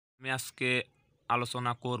আমি আজকে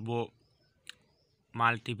আলোচনা করব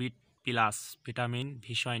মাল্টিভিট প্লাস ভিটামিন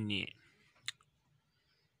বিষয় নিয়ে।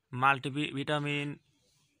 মাল্টিভিটামিন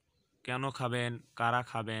কেন খাবেন, কারা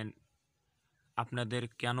খাবেন, আপনাদের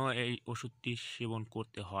কেন এই ওষুধটি সেবন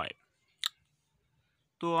করতে হয়।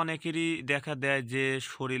 তো অনেকেরই দেখা দেয় যে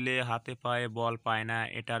শরীরে হাতে পায়ে বল পায় না,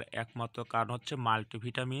 এটার একমাত্র কারণ হচ্ছে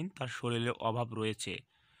মাল্টিভিটামিন তার শরীরে অভাব রয়েছে।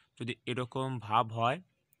 যদি এরকম ভাব হয়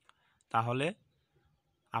তাহলে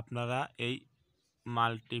আপনারা এই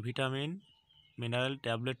মাল্টিভিটামিন মিনারেল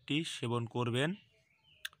ট্যাবলেটটি সেবন করবেন।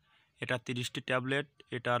 এটা 30টি ট্যাবলেট।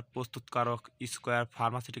 এটার প্রস্তুতকারক স্কয়ার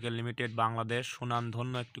ফার্মাসিউটিক্যাল লিমিটেড, বাংলাদেশ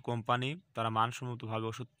সুনামধন্য একটি কোম্পানি। তারা মানসম্মতভাবে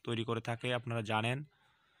ওষুধ তৈরি করে থাকে, আপনারা জানেন।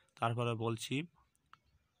 তারপরে বলছি,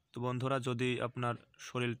 তো বন্ধুরা, যদি আপনার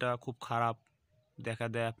শরীরটা খুব খারাপ দেখা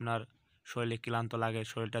দেয়, আপনার শরীরে ক্লান্ত লাগে,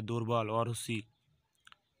 শরীরটা দুর্বল, অরুচি,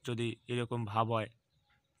 যদি এরকম ভাব হয়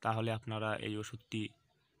তাহলে আপনারা এই ওষুধটি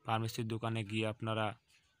ফার্মেসির দোকানে গিয়ে আপনারা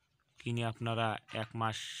কিনে আপনারা 1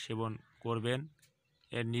 মাস সেবন করবেন।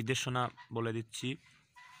 এর নির্দেশনা বলে দিচ্ছি।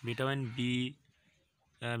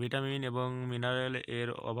 ভিটামিন এবং মিনারেল এর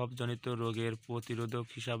অভাবজনিত রোগের প্রতিরোধক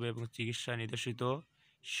হিসাবে এবং চিকিৎসায় নির্দেশিত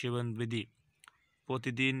সেবনবিধি: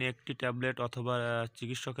 প্রতিদিন একটি ট্যাবলেট অথবা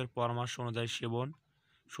চিকিৎসকের পরামর্শ অনুযায়ী সেবন।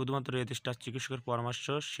 শুধুমাত্র রেজিস্টার চিকিৎসকের পরামর্শ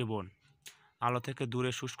সেবন। আলো থেকে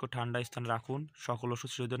দূরে শুষ্ক ঠান্ডা স্থানে রাখুন। সকল ওষুধ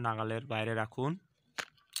শিশুদের নাগালের বাইরে রাখুন।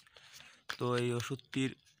 তো এই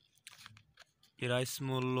ওষুধটির প্রাইস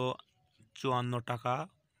মূল্য 54 টাকা,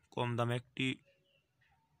 কম দামে একটি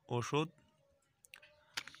ওষুধ।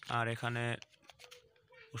 আর এখানে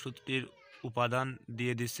ওষুধটির উপাদান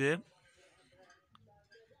দিয়ে দিছে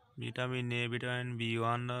ভিটামিন এ, ভিটামিন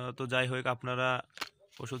B1। তো যাই হোক, আপনারা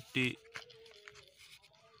ওষুধটি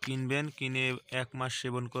কিনবেন, কিনে 1 মাস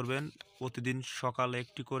সেবন করবেন। প্রতিদিন সকালে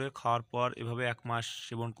একটি করে খাওয়ার পর এভাবে 1 মাস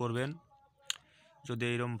সেবন করবেন। যদি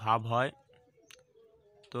এরকম ভাব হয়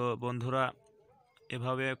তো বন্ধুরা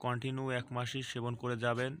এভাবে কন্টিনিউ 1 মাসই সেবন করে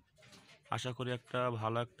যাবেন। আশা করি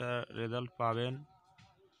ভালো একটা রেজাল্ট পাবেন।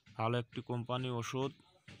 ভালো একটি কোম্পানি ওষুধ,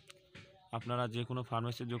 আপনারা যে কোনো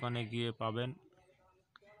ফার্মেসির দোকানে গিয়ে পাবেন।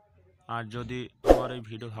 আর যদি আমার এই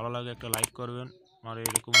ভিডিও ভালো লাগে একটা লাইক করবেন, আর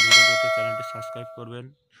এরকম ভিডিও পেতে চ্যানেলটি সাবস্ক্রাইব করবেন।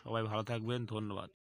 সবাই ভালো থাকবেন, ধন্যবাদ।